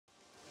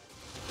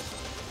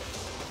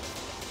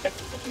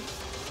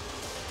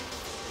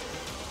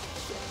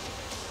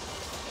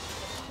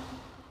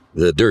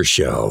The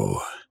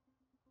Dershow.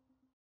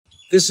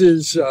 This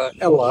is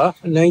Ella,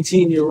 a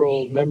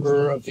 19-year-old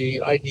member of the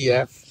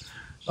IDF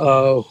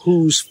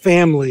whose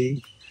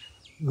family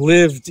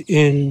lived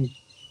in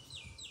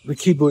the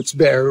kibbutz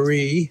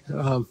Be'eri.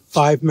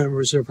 5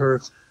 members of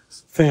her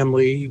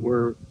family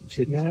were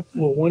kidnapped.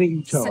 Well, why don't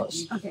you tell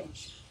us? Okay.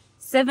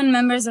 7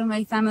 members of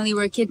my family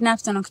were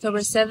kidnapped on October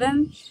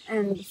 7th,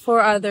 and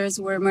 4 others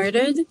were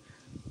murdered.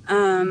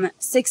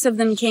 6 of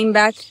them came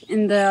back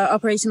in the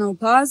operational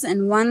pause,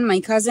 and 1, my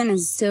cousin,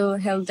 is still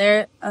held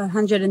there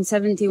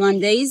 171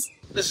 days.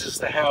 This is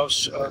the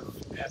house of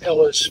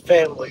Ella's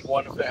family,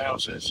 one of the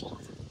houses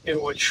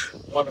in which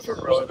one of her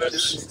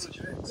relatives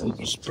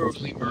was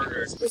brutally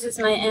murdered. This is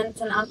my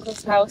aunt and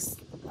uncle's house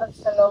of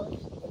Shalom,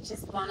 which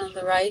is the one on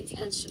the right,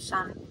 and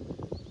Shushan.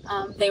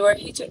 They were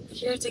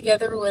here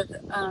together with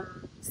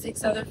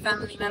 6 other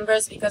family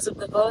members because of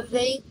the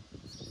holiday.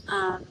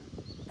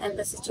 And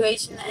the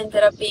situation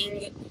ended up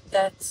being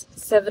that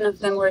 7 of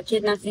them were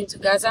kidnapped into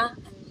Gaza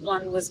and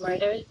 1 was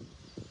murdered.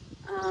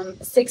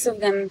 6 of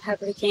them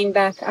happily came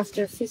back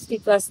after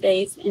 50+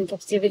 days in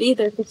captivity.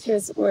 Their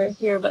pictures were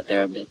here, but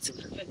they're a bit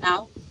secluded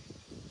now.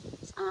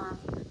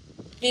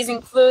 These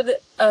include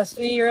a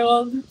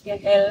 3-year-old,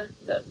 Yahel,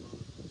 the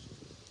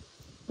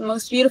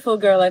most beautiful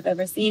girl I've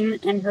ever seen,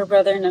 and her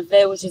brother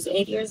Naveh, which is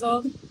 8 years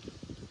old.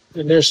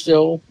 And they're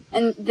still...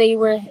 And they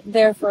were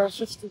there for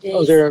 50 days.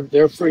 Oh,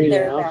 they're free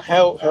now.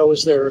 How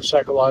is their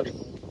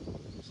psychological?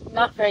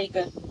 Not very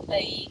good.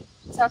 They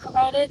talk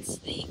about it.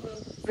 They even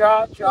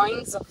draw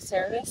drawings of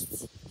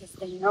terrorists because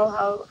they know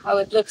how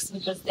it looks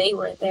because they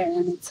were there.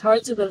 And it's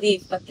hard to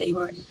believe, but they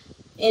were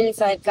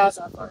inside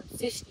Gaza for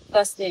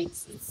 50+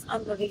 days. It's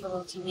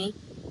unbelievable to me.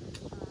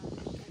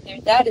 And their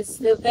dad is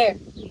still there.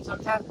 He's on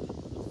top of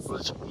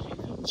it. He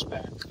comes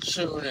back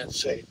soon and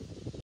safe.